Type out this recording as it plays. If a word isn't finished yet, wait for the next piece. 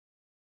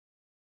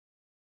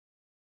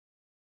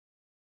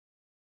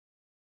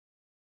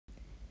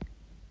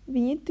We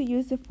need to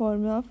use the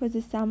formula for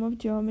the sum of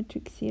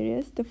geometric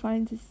series to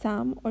find the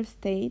sum or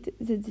state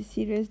that the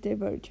series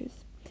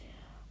diverges.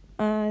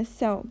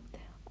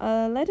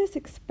 Let us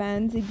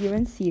expand the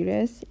given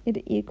series.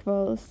 It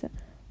equals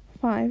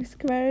 5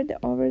 squared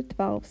over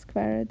 12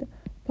 squared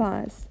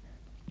plus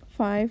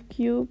 5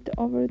 cubed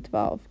over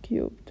 12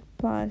 cubed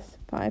plus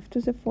 5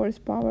 to the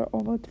fourth power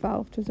over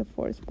 12 to the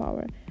fourth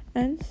power,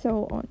 and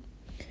so on.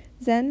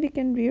 Then we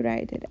can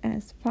rewrite it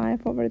as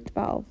 5 over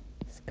 12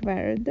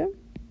 squared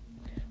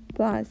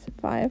plus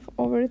 5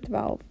 over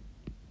 12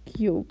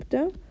 cubed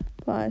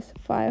plus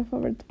 5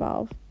 over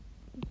 12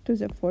 to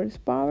the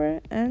fourth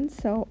power, and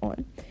so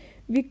on.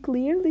 We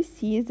clearly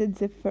see that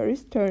the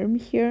first term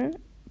here,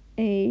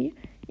 a,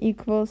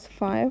 equals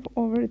 5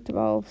 over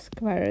 12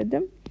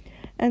 squared,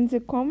 and the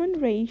common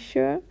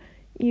ratio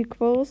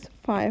equals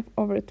 5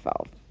 over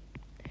 12.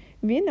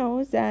 We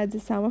know that the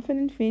sum of an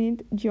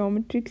infinite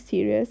geometric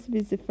series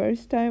with the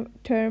first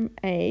term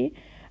a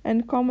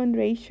and common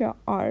ratio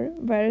r,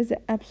 where the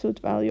absolute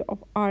value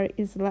of r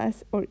is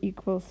less or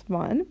equals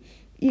 1,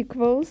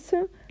 equals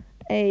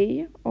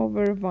a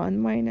over 1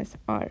 minus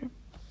r.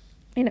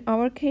 In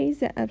our case,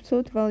 the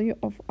absolute value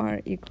of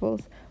r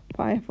equals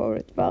 5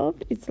 over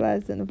 12. It's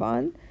less than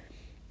 1,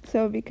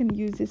 so we can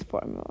use this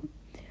formula.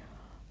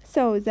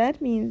 So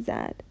that means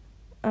that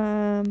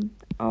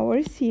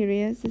our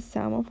series, the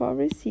sum of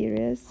our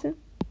series,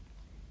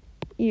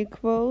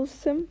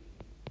 equals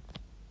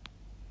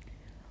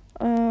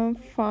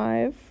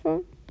 5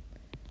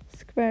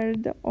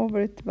 squared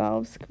over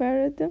 12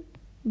 squared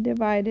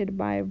divided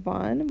by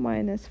 1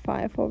 minus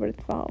 5 over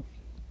 12.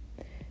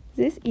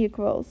 This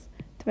equals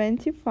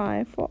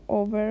 25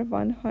 over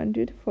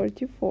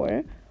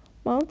 144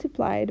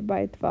 multiplied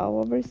by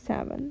 12 over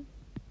 7.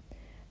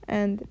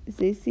 And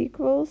this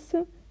equals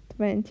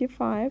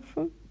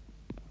 25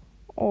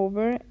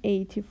 over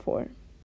 84.